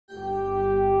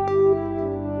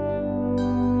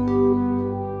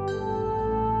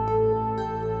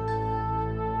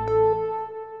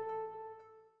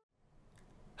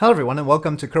Hello everyone and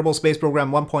welcome to Kerbal Space Program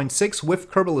 1.6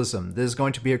 with Kerbalism. This is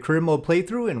going to be a career mode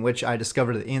playthrough in which I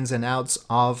discover the ins and outs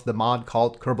of the mod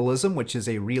called Kerbalism, which is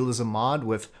a realism mod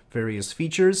with various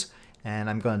features, and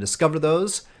I'm going to discover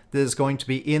those. This is going to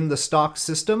be in the stock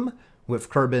system with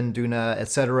Kerbin, Duna,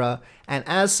 etc. And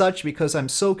as such, because I'm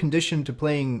so conditioned to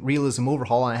playing Realism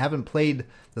Overhaul and I haven't played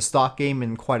the stock game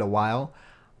in quite a while,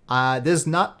 this is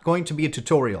not going to be a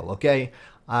tutorial, okay?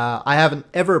 I haven't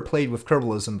ever played with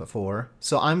Kerbalism before,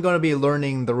 so I'm going to be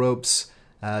learning the ropes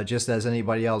just as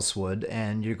anybody else would,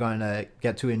 and you're going to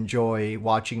get to enjoy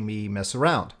watching me mess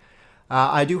around.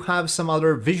 I do have some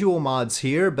other visual mods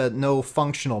here, but no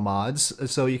functional mods,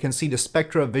 so you can see the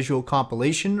Spectra visual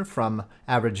compilation from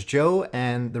Average Joe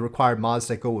and the required mods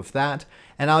that go with that,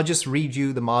 and I'll just read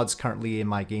you the mods currently in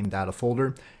my game data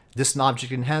folder. Distant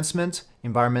Object Enhancement,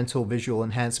 Environmental Visual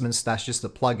Enhancements, that's just the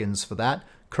plugins for that,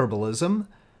 Kerbalism,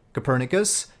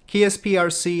 Copernicus.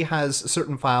 KSPRC has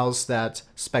certain files that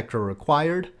Spectra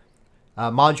required.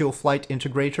 Module Flight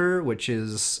Integrator, which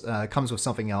is comes with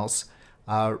something else.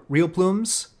 Real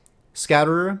Plumes,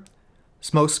 Scatterer,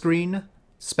 Smokescreen,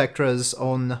 Spectra's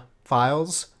own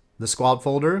files, the Squad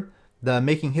folder, the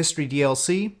Making History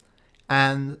DLC,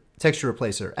 and Texture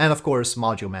Replacer, and of course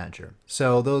Module Manager.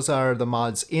 So those are the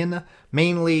mods in,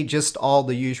 mainly just all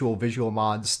the usual visual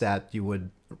mods that you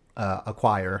would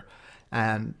acquire,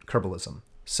 and Kerbalism.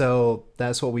 So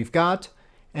that's what we've got,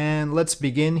 and let's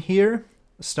begin here.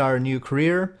 Start a new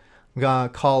career. I'm gonna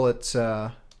call it,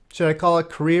 should I call it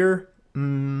career?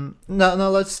 No,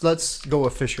 let's go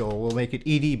official. We'll make it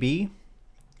EDB.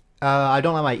 I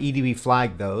don't have my EDB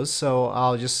flag though, so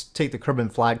I'll just take the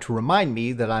Kerbin flag to remind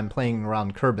me that I'm playing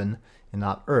around Kerbin and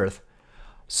not Earth.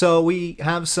 So we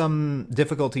have some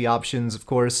difficulty options, of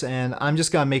course, and I'm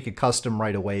just gonna make it custom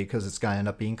right away because it's gonna end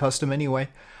up being custom anyway.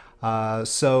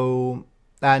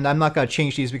 And I'm not going to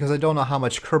change these because I don't know how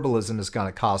much Kerbalism is going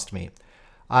to cost me.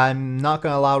 I'm not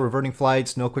going to allow reverting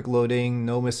flights, no quick loading,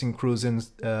 no missing crews in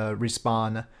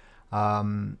respawn. I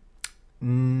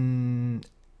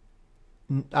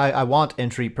want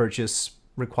entry purchase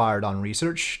required on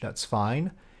research, that's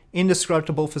fine.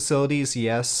 Indestructible facilities,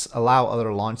 yes. Allow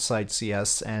other launch sites,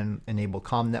 yes. And enable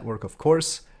comm network, of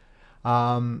course.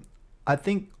 I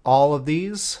think all of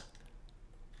these.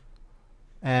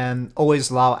 And always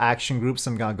allow action groups,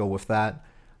 I'm going to go with that.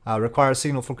 Require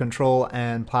signal for control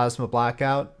and plasma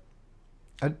blackout.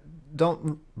 I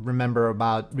don't remember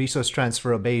about resource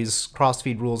transfer obeys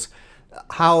crossfeed rules.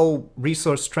 How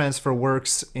resource transfer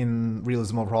works in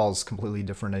Realism Overhaul is completely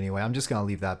different anyway. I'm just going to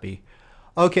leave that be.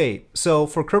 Okay, so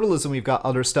for Kerbalism we've got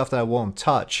other stuff that I won't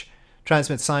touch.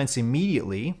 Transmit science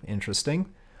immediately,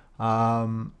 interesting.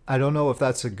 I don't know if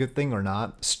that's a good thing or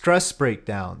not. Stress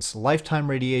breakdowns, lifetime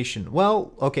radiation.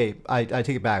 Well, okay, I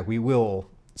take it back. We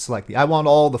will select the. I want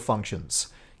all the functions.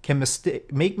 Can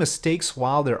make mistakes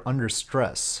while they're under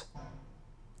stress.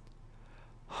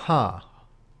 Huh.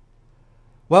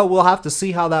 Well, we'll have to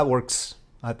see how that works,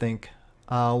 I think.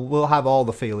 We'll have all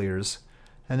the failures.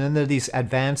 And then there are these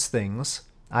advanced things.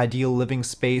 Ideal living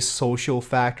space, social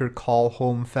factor, call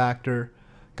home factor.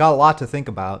 Got a lot to think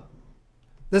about.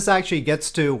 This actually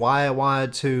gets to why I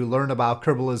wanted to learn about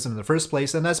Kerbalism in the first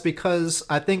place, and that's because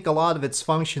I think a lot of its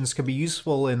functions could be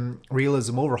useful in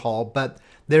Realism Overhaul, but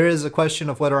there is a question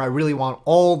of whether I really want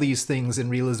all these things in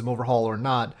Realism Overhaul or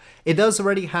not. It does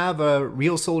already have a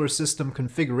real solar system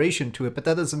configuration to it, but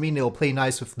that doesn't mean it'll play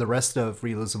nice with the rest of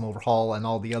Realism Overhaul and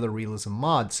all the other Realism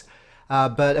mods.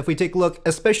 But if we take a look,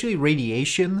 especially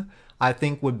radiation, I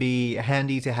think would be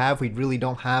handy to have. We really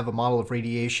don't have a model of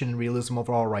radiation in Realism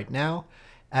Overhaul right now.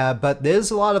 But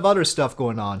there's a lot of other stuff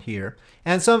going on here,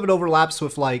 and some of it overlaps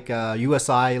with like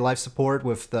USI life support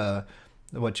with the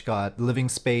what you got living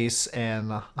space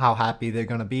and how happy they're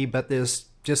going to be. But there's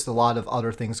just a lot of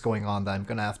other things going on that I'm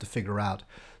going to have to figure out.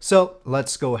 So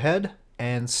let's go ahead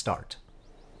and start.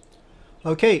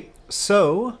 Okay,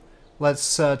 so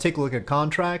let's take a look at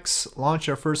contracts. Launch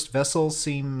our first vessel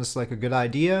seems like a good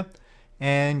idea,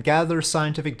 and gather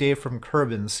scientific data from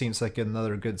Kerbin seems like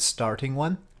another good starting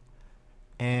one.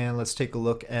 And let's take a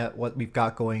look at what we've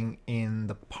got going in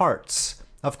the parts.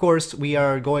 Of course, we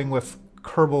are going with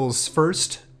Kerbals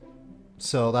first,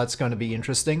 so that's going to be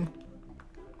interesting.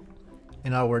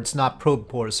 In other words, not probe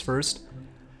pores first.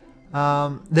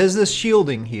 There's this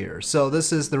shielding here, so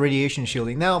this is the radiation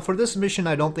shielding. Now, for this mission,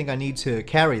 I don't think I need to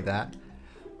carry that,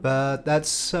 but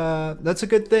that's a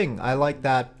good thing. I like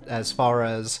that as far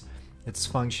as its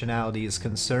functionality is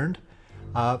concerned.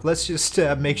 Let's just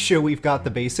make sure we've got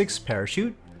the basics.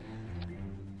 Parachute.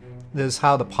 This is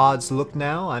how the pods look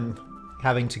now. I'm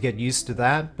having to get used to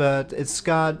that, but it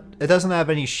doesn't have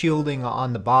any shielding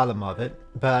on the bottom of it.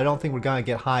 but I don't think we're gonna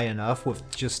get high enough with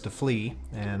just the flea,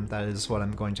 and that is what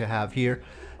I'm going to have here.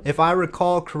 If I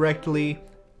recall correctly,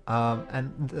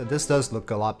 this does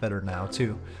look a lot better now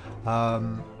too.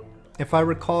 If I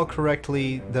recall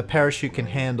correctly, the parachute can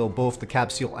handle both the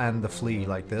capsule and the flea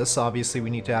like this. Obviously, we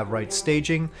need to have right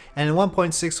staging. And in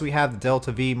 1.6, we have the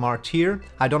Delta V marked here.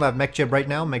 I don't have MechJeb right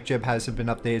now. MechJeb hasn't been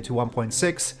updated to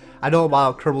 1.6. I know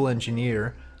about Kerbal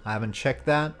Engineer. I haven't checked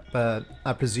that, but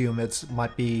I presume it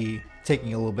might be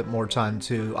taking a little bit more time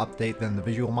to update than the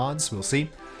visual mods. We'll see.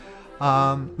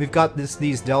 We've got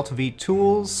these Delta V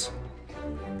tools.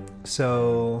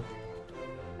 So...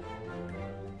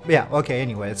 yeah, okay,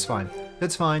 anyway, it's fine.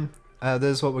 It's fine. This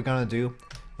is what we're gonna do.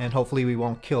 And hopefully we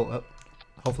won't kill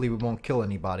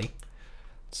anybody.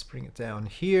 Let's bring it down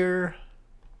here.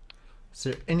 Is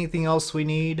there anything else we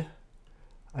need?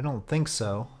 I don't think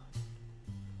so.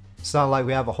 It's not like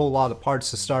we have a whole lot of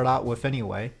parts to start out with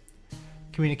anyway.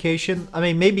 Communication, I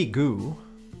mean, maybe goo.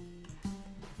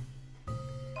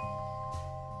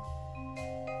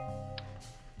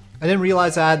 I didn't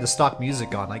realize I had the stock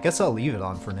music on. I guess I'll leave it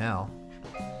on for now.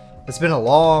 It's been a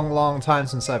long time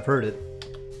since I've heard it.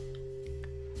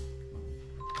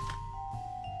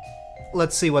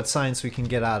 Let's see what science we can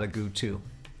get out of goo 2.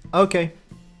 Okay.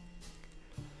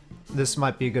 This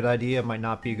might be a good idea, it might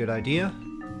not be a good idea.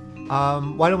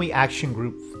 Why don't we action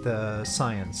group the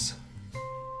science?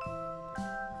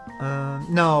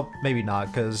 No, maybe not,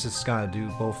 because it's gonna do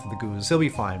both of the goos. It'll be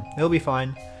fine. It'll be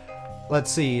fine.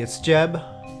 Let's see, it's Jeb.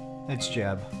 It's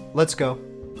Jeb. Let's go.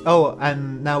 Oh,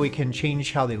 and now we can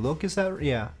change how they look, is that?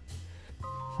 Yeah.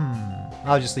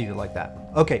 I'll just leave it like that.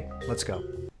 Okay, let's go.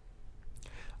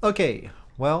 Okay,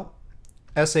 well,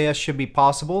 SAS should be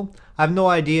possible. I have no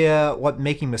idea what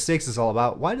making mistakes is all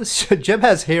about. Why does Jeb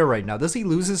has hair right now? Does he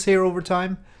lose his hair over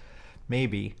time?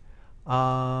 Maybe.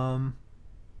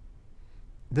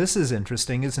 This is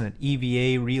interesting, isn't it?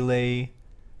 EVA, relay.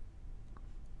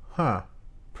 Huh.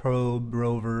 Probe,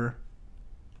 rover.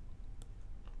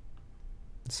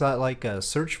 Is that like a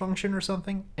search function or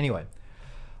something? Anyway.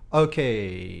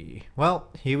 Okay. Well,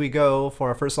 here we go for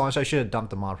our first launch. I should have dumped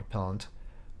the mod propellant.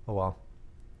 Oh well.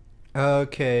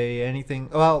 Okay, anything?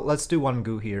 Well, let's do one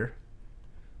goo here.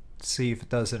 See if it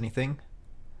does anything.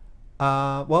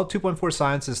 Well, 2.4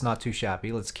 science is not too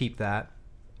shabby. Let's keep that.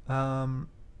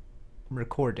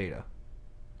 Record data.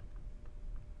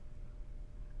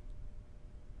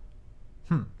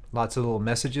 Lots of little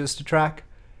messages to track.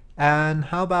 And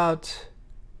how about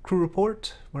crew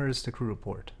report? Where is the crew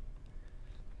report?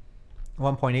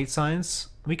 1.8 science.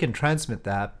 We can transmit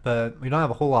that, but we don't have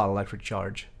a whole lot of electric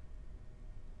charge.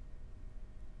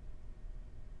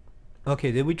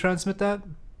 Okay, did we transmit that?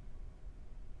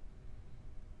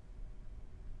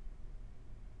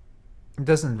 It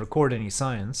doesn't record any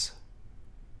science.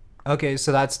 Okay,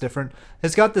 so that's different.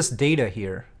 It's got this data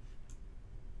here.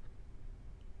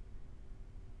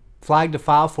 Flag the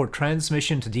file for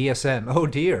transmission to DSM. Oh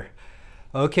dear.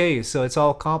 Okay, so it's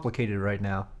all complicated right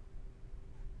now.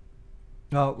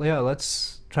 Oh yeah,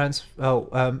 let's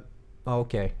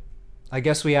okay. I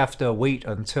guess we have to wait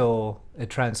until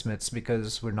it transmits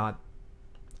because we're not...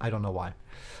 I don't know why.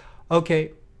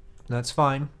 Okay, that's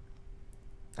fine.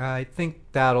 I think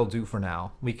that'll do for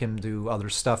now. We can do other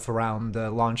stuff around the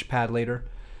launch pad later.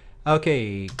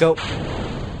 Okay, go.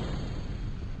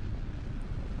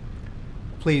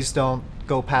 Please don't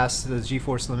go past the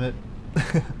G-force limit.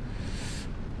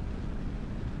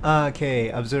 Okay,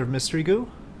 observe mystery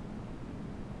goo.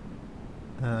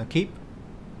 Keep.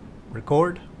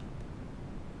 Record.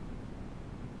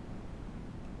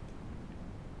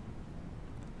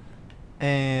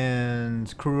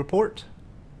 And crew report.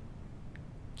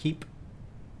 Keep.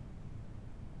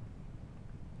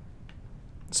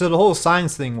 So the whole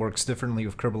science thing works differently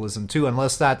with Kerbalism too,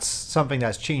 unless that's something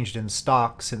that's changed in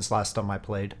stock since last time I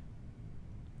played.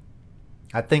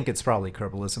 I think it's probably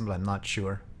Kerbalism, but I'm not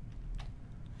sure.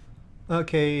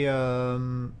 Okay,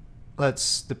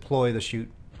 let's deploy the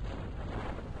chute.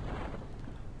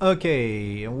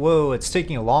 Okay, whoa, it's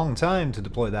taking a long time to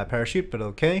deploy that parachute, but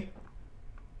okay.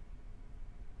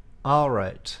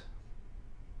 Alright.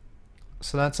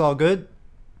 So that's all good.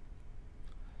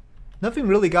 Nothing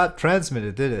really got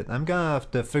transmitted, did it? I'm gonna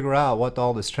have to figure out what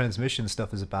all this transmission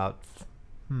stuff is about.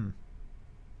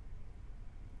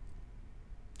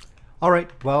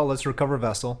 Alright, well, let's recover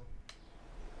vessel.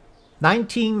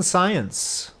 19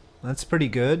 science. That's pretty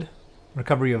good.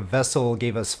 Recovery of vessel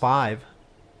gave us 5.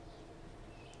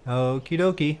 Okie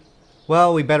dokie.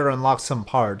 Well, we better unlock some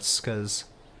parts, because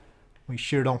we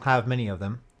sure don't have many of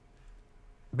them.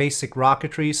 Basic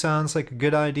rocketry sounds like a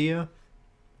good idea.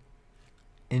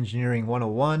 Engineering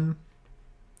 101.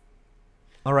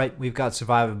 Alright, we've got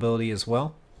survivability as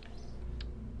well.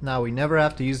 Now we never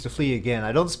have to use the fleet again.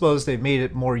 I don't suppose they've made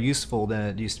it more useful than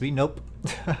it used to be. Nope.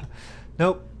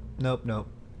 Nope. Nope, nope.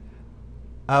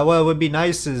 What would be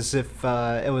nice is if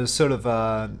it was sort of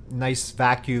a nice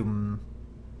vacuum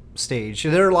stage.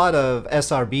 There are a lot of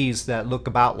SRBs that look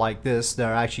about like this that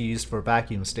are actually used for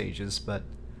vacuum stages, but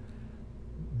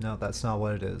no, that's not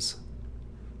what it is.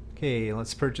 Okay,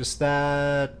 let's purchase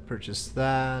that, purchase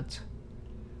that.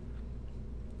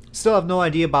 Still have no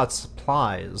idea about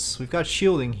supplies. We've got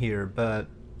shielding here, but...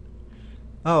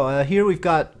 Oh, here we've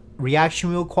got reaction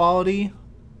wheel quality,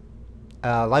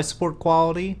 life support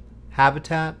quality,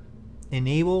 habitat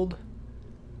enabled,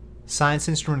 science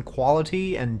instrument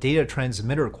quality, and data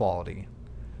transmitter quality.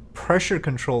 Pressure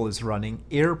control is running,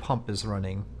 air pump is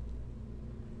running.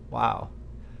 Wow.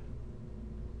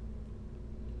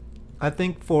 I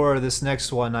think for this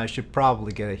next one I should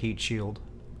probably get a heat shield.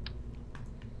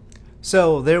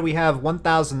 So there we have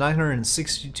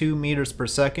 1,962 meters per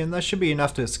second. That should be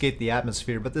enough to escape the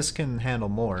atmosphere, but this can handle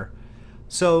more.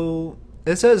 So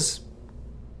it says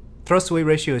thrust to weight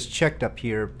ratio is checked up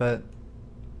here, but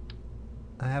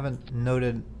I haven't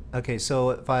noted. Okay, so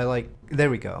if I like,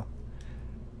 there we go.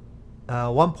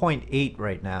 1.8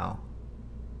 right now.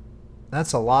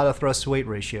 That's a lot of thrust to weight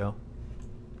ratio.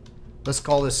 Let's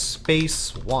call this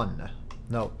space 1.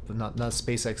 No, not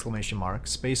space exclamation mark,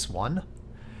 space 1.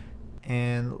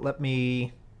 And let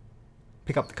me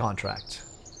pick up the contract.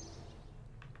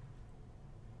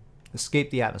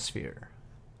 Escape the atmosphere.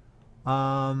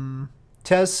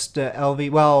 Test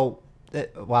LV. Well,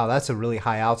 wow, that's a really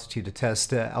high altitude to test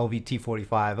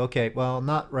LVT-45. Okay, well,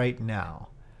 not right now.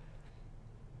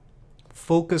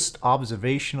 Focused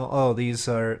observational. Oh,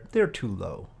 they're too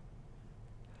low.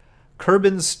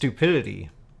 Kerbin's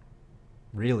stupidity.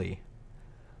 Really?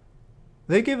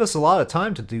 They gave us a lot of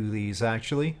time to do these,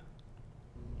 actually.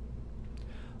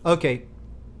 Okay,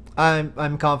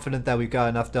 I'm confident that we've got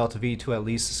enough delta V to at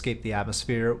least escape the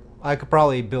atmosphere. I could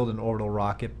probably build an orbital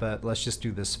rocket, but let's just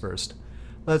do this first.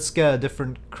 Let's get a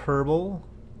different Kerbal.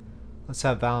 Let's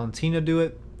have Valentina do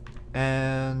it.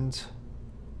 And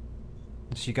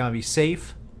is she gonna be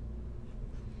safe?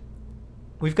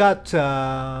 We've got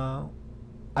I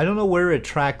don't know where it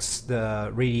tracks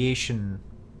the radiation,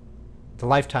 the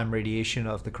lifetime radiation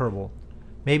of the Kerbal.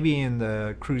 Maybe in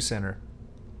the crew center.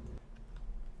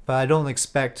 But I don't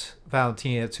expect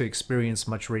Valentina to experience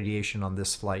much radiation on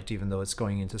this flight, even though it's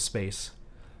going into space.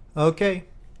 Okay,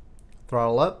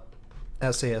 throttle up,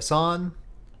 SAS on.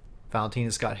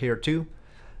 Valentina's got hair too,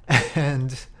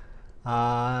 and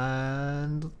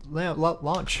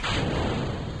launch.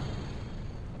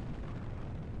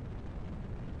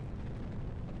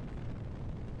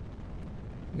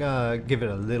 I'm gonna give it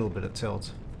a little bit of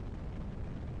tilt.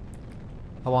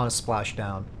 I want to splash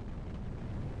down.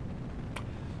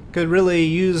 Could really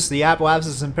use the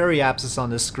apoapsis and periapsis on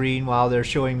this screen while they're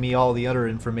showing me all the other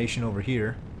information over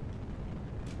here.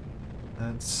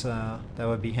 That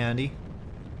would be handy.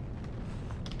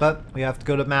 But we have to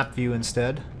go to map view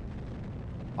instead.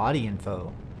 Body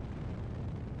info.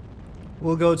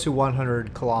 We'll go to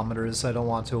 100 kilometers. I don't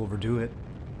want to overdo it.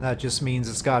 That just means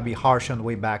it's gotta be harsh on the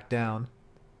way back down.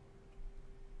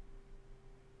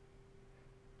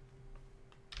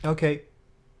 Okay.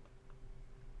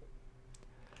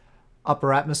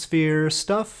 Upper atmosphere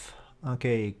stuff.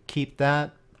 Okay, keep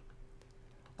that.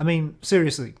 I mean,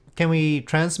 seriously, can we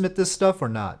transmit this stuff or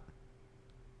not?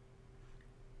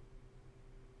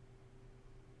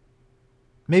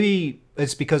 Maybe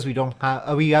it's because we don't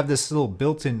have, we have this little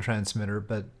built-in transmitter,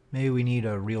 but maybe we need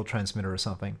a real transmitter or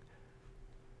something.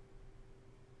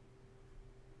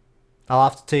 I'll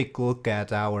have to take a look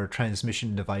at our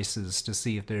transmission devices to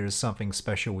see if there's something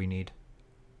special we need.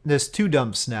 There's two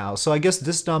dumps now, so I guess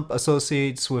this dump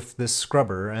associates with this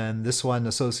scrubber, and this one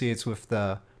associates with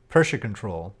the pressure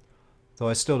control. Though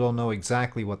I still don't know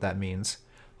exactly what that means.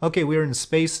 Okay, we're in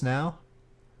space now.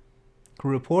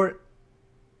 Crew report.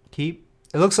 Keep.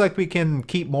 It looks like we can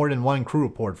keep more than one crew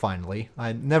report finally.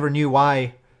 I never knew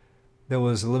why there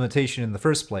was a limitation in the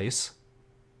first place.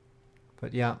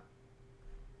 But yeah.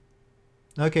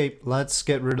 Okay, let's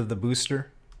get rid of the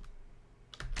booster.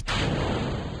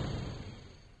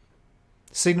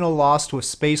 Signal lost with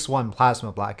Space 1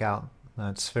 plasma blackout.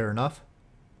 That's fair enough.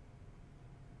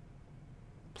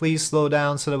 Please slow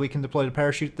down so that we can deploy the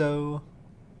parachute though.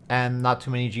 And not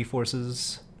too many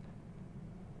G-forces.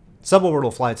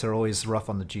 Suborbital flights are always rough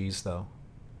on the G's though.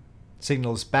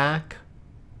 Signal's back.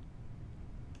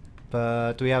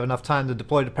 But do we have enough time to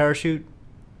deploy the parachute?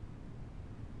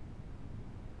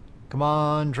 Come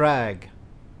on, drag.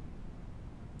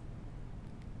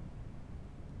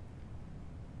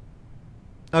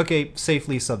 Okay,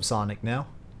 safely subsonic now.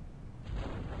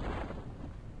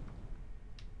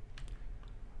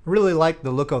 Really like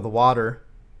the look of the water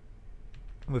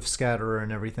with scatterer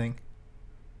and everything.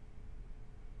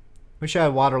 Wish I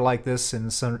had water like this in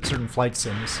certain flight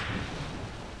sims.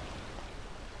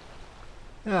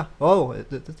 Yeah, oh,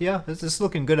 yeah, it's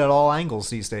looking good at all angles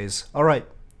these days. Alright,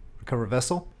 recover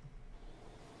vessel.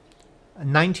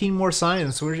 19 more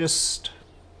science, we're just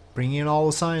bringing in all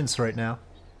the science right now.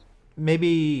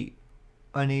 Maybe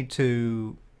I need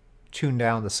to tune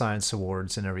down the science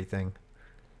awards and everything.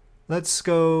 Let's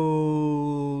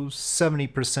go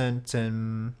 70%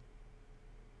 and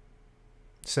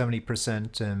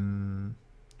 70% and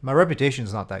my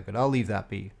reputation's not that good. I'll leave that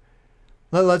be.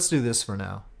 Let's do this for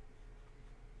now.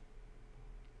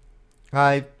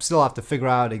 I still have to figure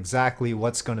out exactly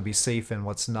what's going to be safe and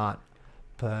what's not.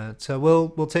 But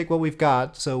we'll take what we've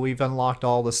got, so we've unlocked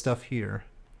all the stuff here.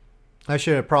 I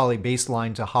should have probably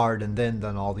baselined to hard and then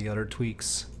done all the other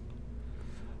tweaks.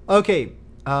 Okay,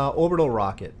 orbital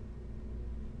rocket.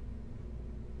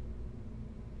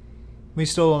 We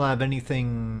still don't have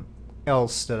anything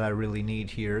else that I really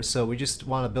need here, so we just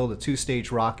want to build a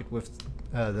two-stage rocket with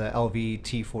the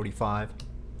LV-T45.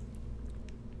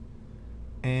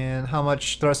 And how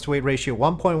much thrust to weight ratio?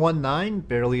 1.19,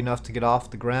 barely enough to get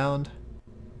off the ground.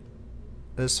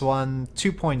 This one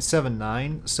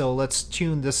 2.79, so let's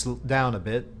tune this down a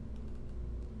bit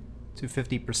to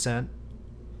 50%.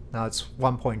 Now it's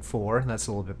 1.4, that's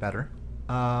a little bit better.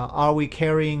 Are we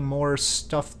carrying more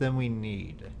stuff than we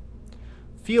need?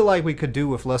 Feel like we could do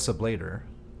with less ablator.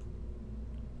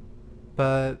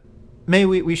 But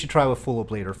maybe we should try with full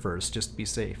ablator first, just to be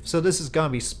safe. So this is gonna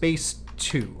be Space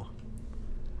 2.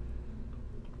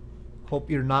 Hope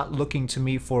you're not looking to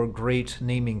me for great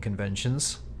naming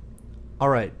conventions.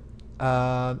 Alright,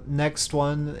 next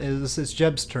one is it's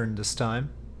Jeb's turn this time.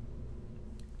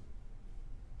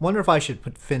 Wonder if I should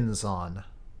put fins on.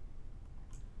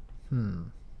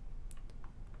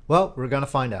 Well, we're gonna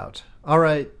find out.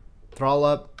 Alright, throttle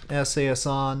up, SAS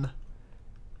on,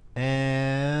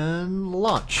 and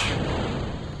launch.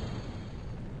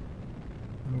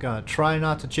 I'm gonna try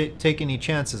not to take any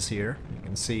chances here. You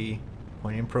can see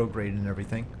pointing prograde and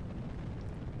everything.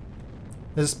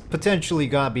 There's potentially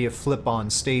gonna be a flip-on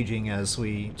staging as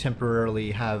we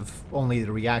temporarily have only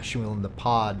the reaction wheel in the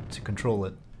pod to control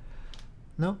it.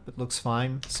 Nope, it looks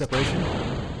fine. Separation.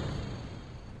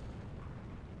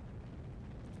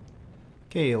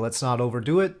 Okay, let's not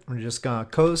overdo it. We're just gonna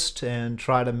coast and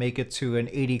try to make it to an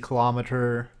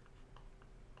 80-kilometer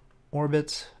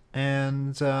orbit.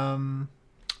 And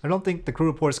I don't think the crew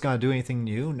report's gonna do anything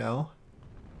new, no.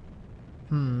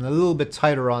 A little bit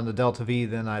tighter on the Delta V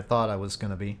than I thought I was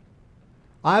going to be.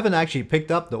 I haven't actually picked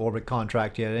up the orbit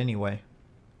contract yet anyway.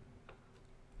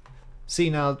 See,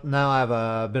 now I have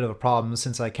a bit of a problem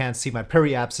since I can't see my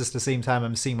periapsis at the same time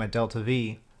I'm seeing my Delta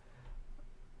V.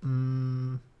 I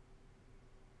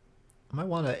might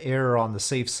want to err on the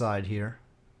safe side here.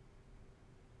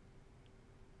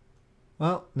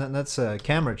 Well, that's a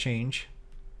camera change.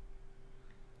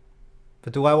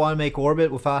 But do I want to make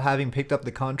orbit without having picked up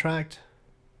the contract?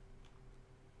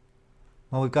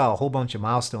 Well, we've got a whole bunch of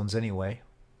milestones anyway.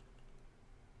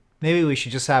 Maybe we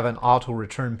should just have an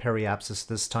auto-return periapsis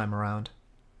this time around.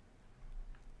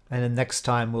 And then next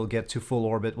time we'll get to full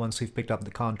orbit once we've picked up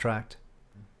the contract.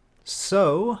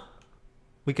 So,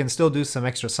 we can still do some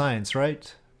extra science,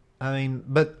 right? I mean,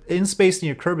 but in space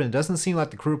near Kerbal, it doesn't seem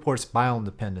like the crew report's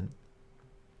biome-dependent.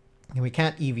 And we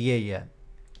can't EVA yet.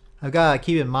 I've got to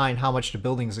keep in mind how much the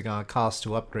buildings are going to cost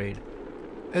to upgrade.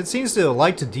 It seems to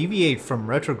like to deviate from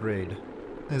retrograde.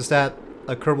 Is that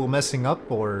a Kerbal messing up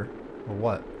or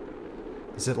what?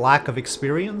 Is it lack of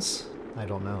experience? I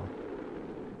don't know.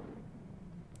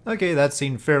 Okay, that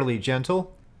seemed fairly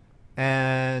gentle.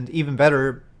 And even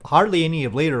better, hardly any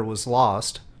ablator was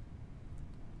lost.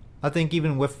 I think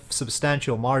even with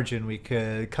substantial margin we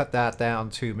could cut that down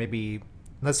to maybe,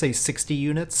 let's say 60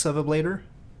 units of ablator.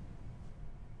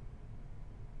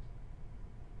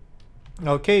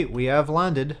 Okay, we have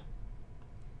landed.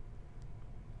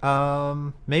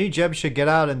 Maybe Jeb should get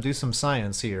out and do some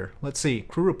science here. Let's see,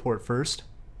 crew report first.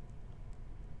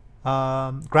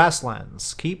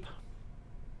 Grasslands, keep.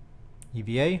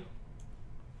 EVA.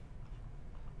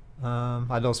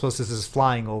 I don't suppose this is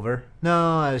flying over.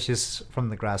 No, it's just from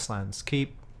the grasslands.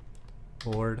 Keep.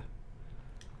 Board.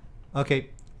 Okay,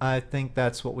 I think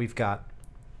that's what we've got.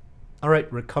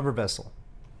 Alright, recover vessel.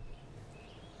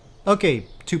 Okay,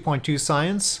 2.2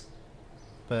 science.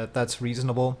 But that's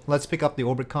reasonable. Let's pick up the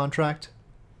orbit contract.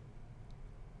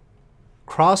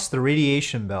 Cross the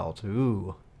radiation belt.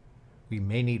 Ooh. We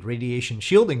may need radiation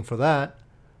shielding for that.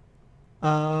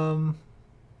 Um,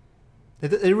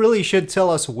 it really should tell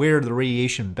us where the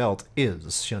radiation belt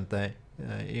is, shouldn't they?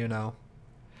 You know.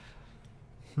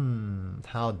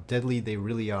 How deadly they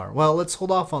really are. Well, let's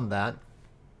hold off on that.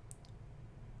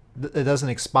 It doesn't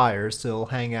expire, so it'll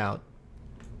hang out.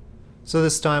 So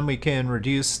this time we can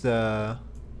reduce the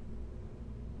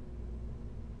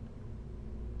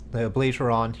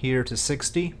ablator on here to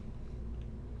 60.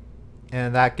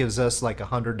 And that gives us like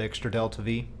 100 extra delta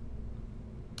V.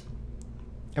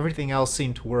 Everything else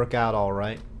seemed to work out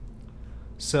alright.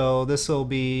 So this will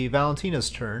be Valentina's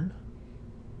turn.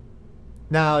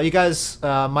 Now, you guys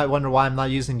might wonder why I'm not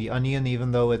using the onion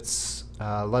even though it's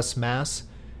less mass.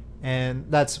 And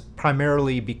that's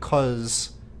primarily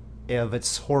because of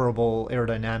its horrible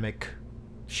aerodynamic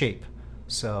shape.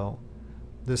 So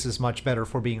this is much better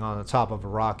for being on the top of a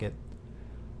rocket.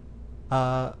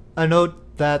 A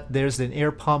note that there's an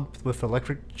air pump with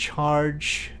electric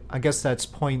charge. I guess that's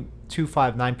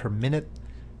 0.259 per minute.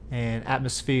 And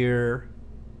atmosphere,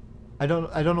 I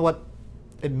don't know what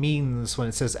it means when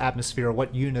it says atmosphere,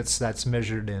 what units that's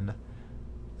measured in.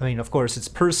 I mean, of course, it's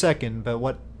per second, but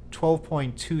what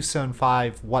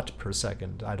 12.275 watt per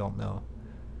second? I don't know.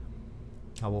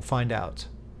 I will find out.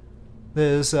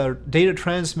 There's a data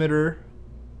transmitter,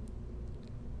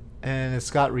 and it's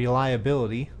got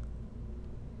reliability.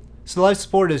 So life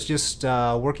support is just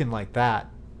working like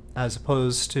that, as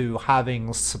opposed to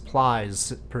having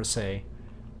supplies per se.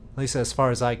 At least as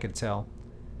far as I could tell.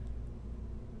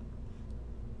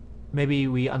 Maybe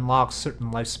we unlock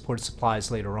certain life support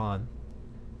supplies later on,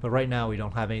 but right now we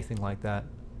don't have anything like that.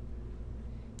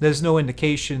 There's no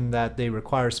indication that they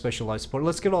require special life support.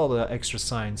 Let's get all the extra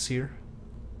signs here.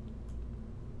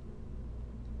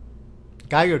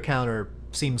 Geiger counter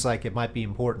seems like it might be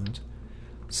important.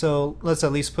 So let's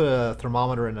at least put a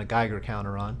thermometer and a Geiger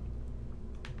counter on.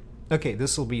 Okay,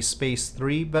 this will be space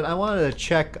 3, but I wanted to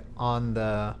check on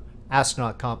the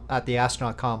astronaut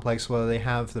complex whether they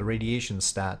have the radiation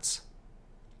stats.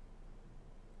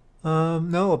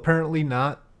 No, apparently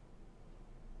not.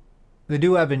 They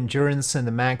do have endurance and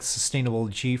the max sustainable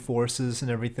G-forces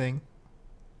and everything,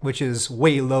 which is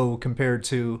way low compared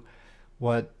to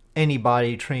what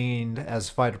anybody trained as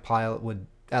a fighter pilot would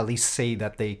at least say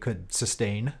that they could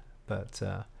sustain. But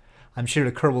I'm sure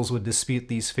the Kerbals would dispute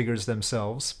these figures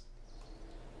themselves.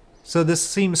 So this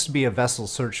seems to be a vessel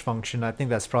search function. I think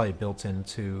that's probably built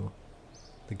into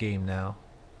the game now.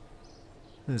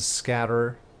 This is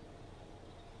scatterer.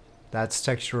 That's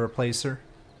texture replacer.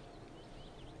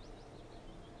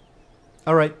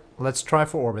 Alright, let's try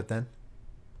for orbit then.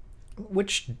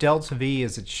 Which delta V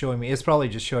is it showing me? It's probably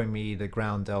just showing me the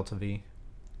ground delta V.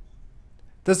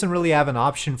 Doesn't really have an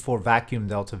option for vacuum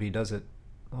delta V, does it?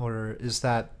 Or is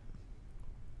that...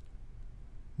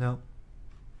 No.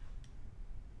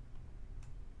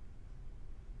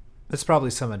 It's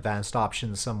probably some advanced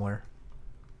option somewhere.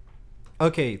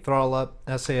 Okay, throttle up,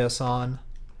 SAS on,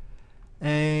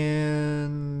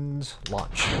 and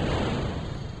launch.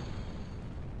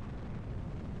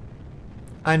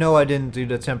 I know I didn't do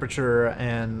the temperature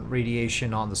and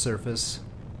radiation on the surface.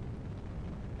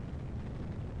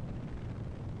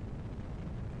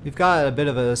 We've got a bit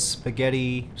of a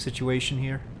spaghetti situation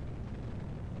here.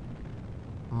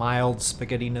 Mild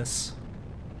spaghettiness.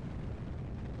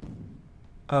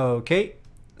 Okay,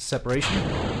 separation.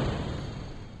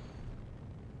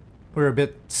 We're a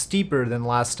bit steeper than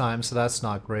last time, so that's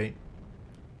not great.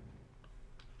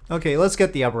 Okay, let's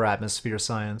get the upper atmosphere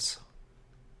science.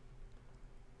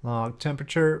 Log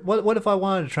temperature. What if I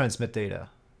wanted to transmit data?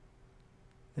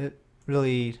 It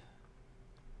really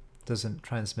doesn't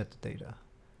transmit the data.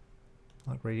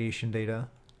 Log radiation data.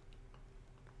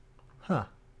 Huh.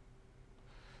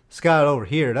 It's got it over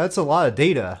here. That's a lot of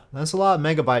data. That's a lot of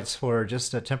megabytes for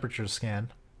just a temperature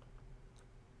scan.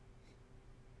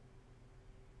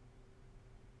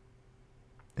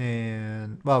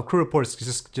 And, well, crew report's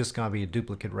just gonna be a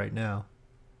duplicate right now.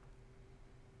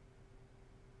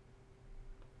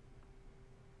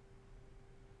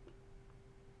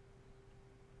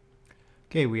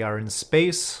 Okay, we are in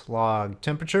space. Log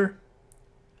temperature.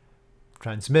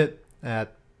 Transmit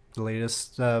at the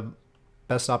latest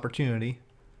best opportunity.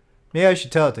 Maybe I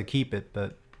should tell it to keep it,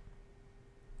 but...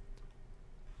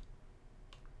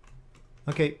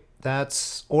 Okay,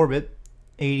 that's orbit.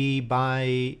 80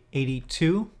 by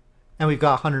 82. And we've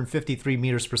got 153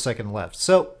 meters per second left.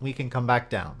 So, we can come back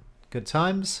down. Good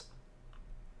times.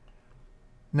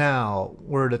 Now,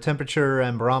 we're the temperature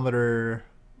and barometer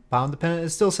bound dependent. It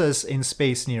still says in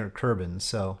space near Kerbin,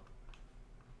 so...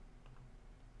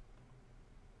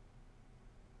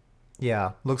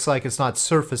 Yeah, looks like it's not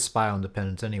surface biome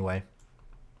dependent anyway.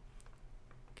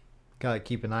 Gotta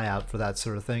keep an eye out for that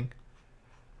sort of thing.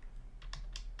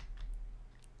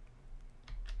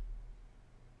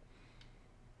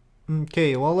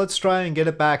 Okay, well, let's try and get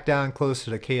it back down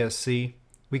closer to KSC.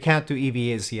 We can't do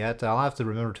EVAs yet. I'll have to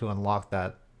remember to unlock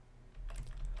that.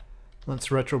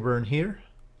 Let's retroburn here.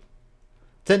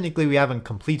 Technically, we haven't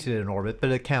completed an orbit,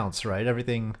 but it counts, right?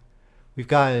 Everything, we've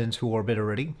got it into orbit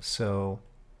already, so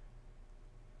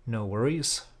no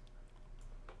worries.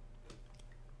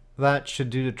 That should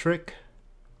do the trick.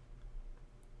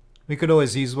 We could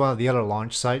always use one of the other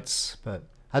launch sites, but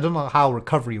I don't know how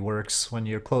recovery works when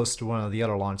you're close to one of the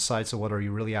other launch sites, or whether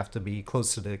you really have to be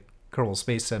close to the Kerbal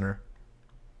Space Center.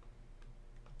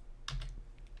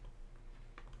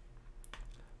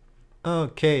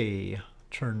 Okay,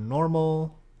 turn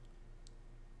normal.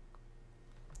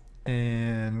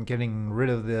 And getting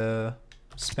rid of the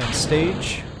spent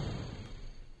stage.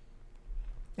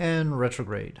 And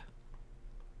retrograde.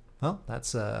 Well,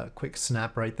 that's a quick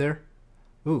snap right there.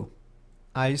 Ooh,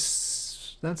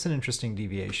 ice. That's an interesting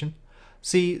deviation.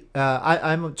 See,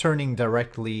 I'm turning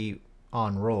directly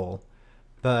on roll,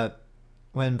 but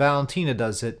when Valentina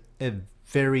does it, it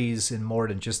varies in more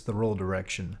than just the roll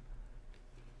direction.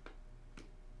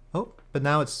 Oh, but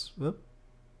now it's... Whoop.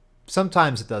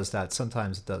 Sometimes it does that,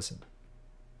 sometimes it doesn't.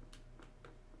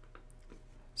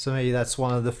 So maybe that's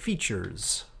one of the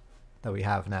features that we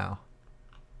have now.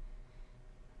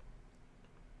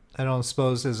 I don't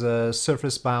suppose there's a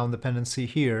surface bound dependency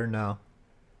here. No,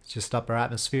 it's just upper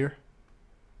atmosphere.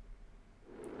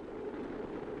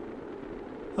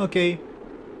 Okay,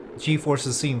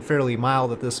 G-forces seem fairly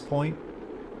mild at this point.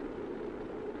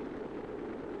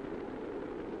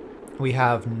 We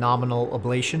have nominal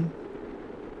ablation.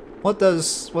 What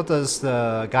does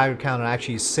the Geiger counter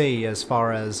actually say as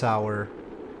far as our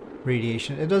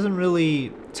radiation? It doesn't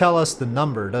really tell us the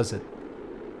number, does it?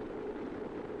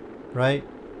 Right?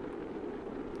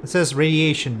 It says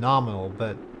radiation nominal,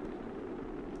 but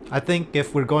I think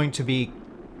if we're going to be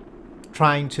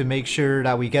trying to make sure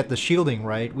that we get the shielding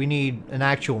right, we need an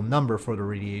actual number for the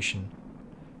radiation.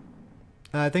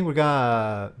 I think we're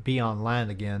gonna be on land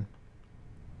again.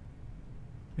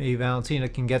 Maybe Valentina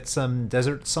can get some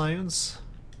desert science.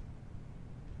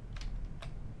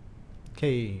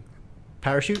 Okay,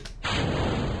 parachute.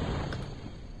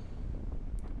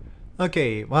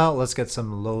 Okay, well, let's get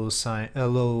some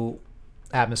low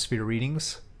atmosphere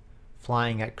readings.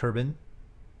 Flying at Kerbin.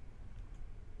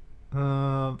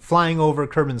 Flying over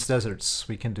Kerbin's deserts.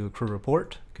 We can do a crew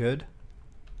report. Good.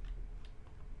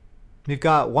 We've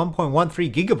got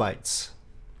 1.13 gigabytes.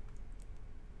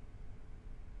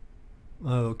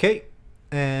 Okay.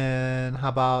 And how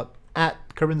about at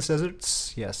Kerbin's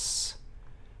deserts? Yes.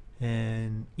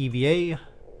 And EVA.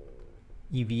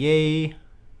 EVA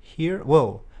here.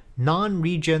 Whoa.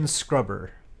 Non-regen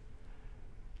scrubber.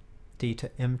 Data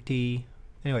empty.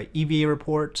 Anyway, EVA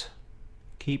report.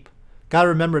 Keep. Gotta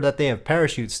remember that they have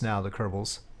parachutes now, the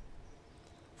Kerbals.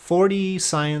 40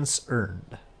 science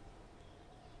earned.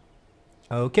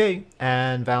 Okay,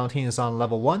 and Valentina's on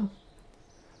level 1.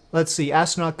 Let's see,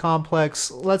 astronaut complex.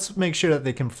 Let's make sure that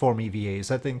they can perform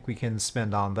EVAs. I think we can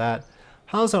spend on that.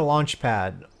 How's our launch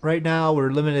pad? Right now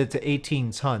we're limited to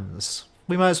 18 tons.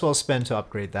 We might as well spend to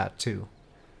upgrade that too.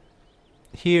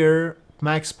 Here,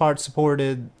 max parts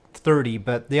supported 30,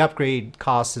 but the upgrade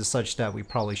cost is such that we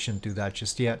probably shouldn't do that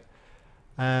just yet.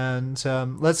 And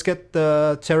let's get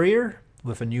the Terrier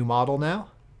with a new model now.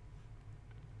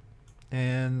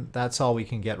 And that's all we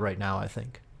can get right now, I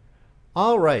think.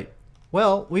 Alright,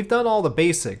 well, we've done all the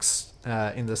basics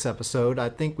in this episode. I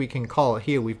think we can call it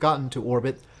here. We've gotten to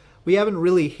orbit. We haven't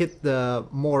really hit the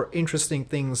more interesting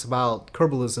things about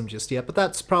Kerbalism just yet, but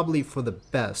that's probably for the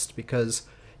best, because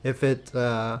if it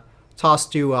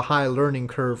tossed you a high learning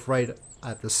curve right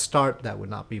at the start, that would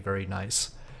not be very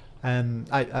nice. And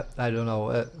I don't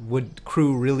know, would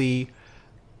crew really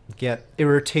get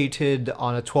irritated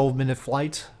on a 12-minute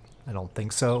flight? I don't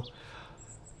think so.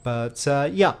 But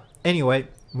yeah, anyway,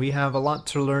 we have a lot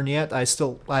to learn yet.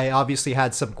 I obviously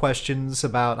had some questions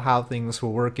about how things were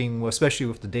working, especially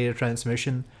with the data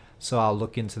transmission, so I'll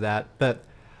look into that. But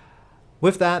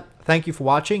with that, thank you for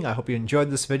watching. I hope you enjoyed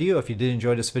this video. If you did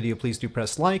enjoy this video, please do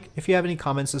press like. If you have any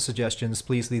comments or suggestions,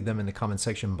 please leave them in the comment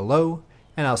section below,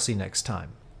 and I'll see you next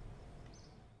time.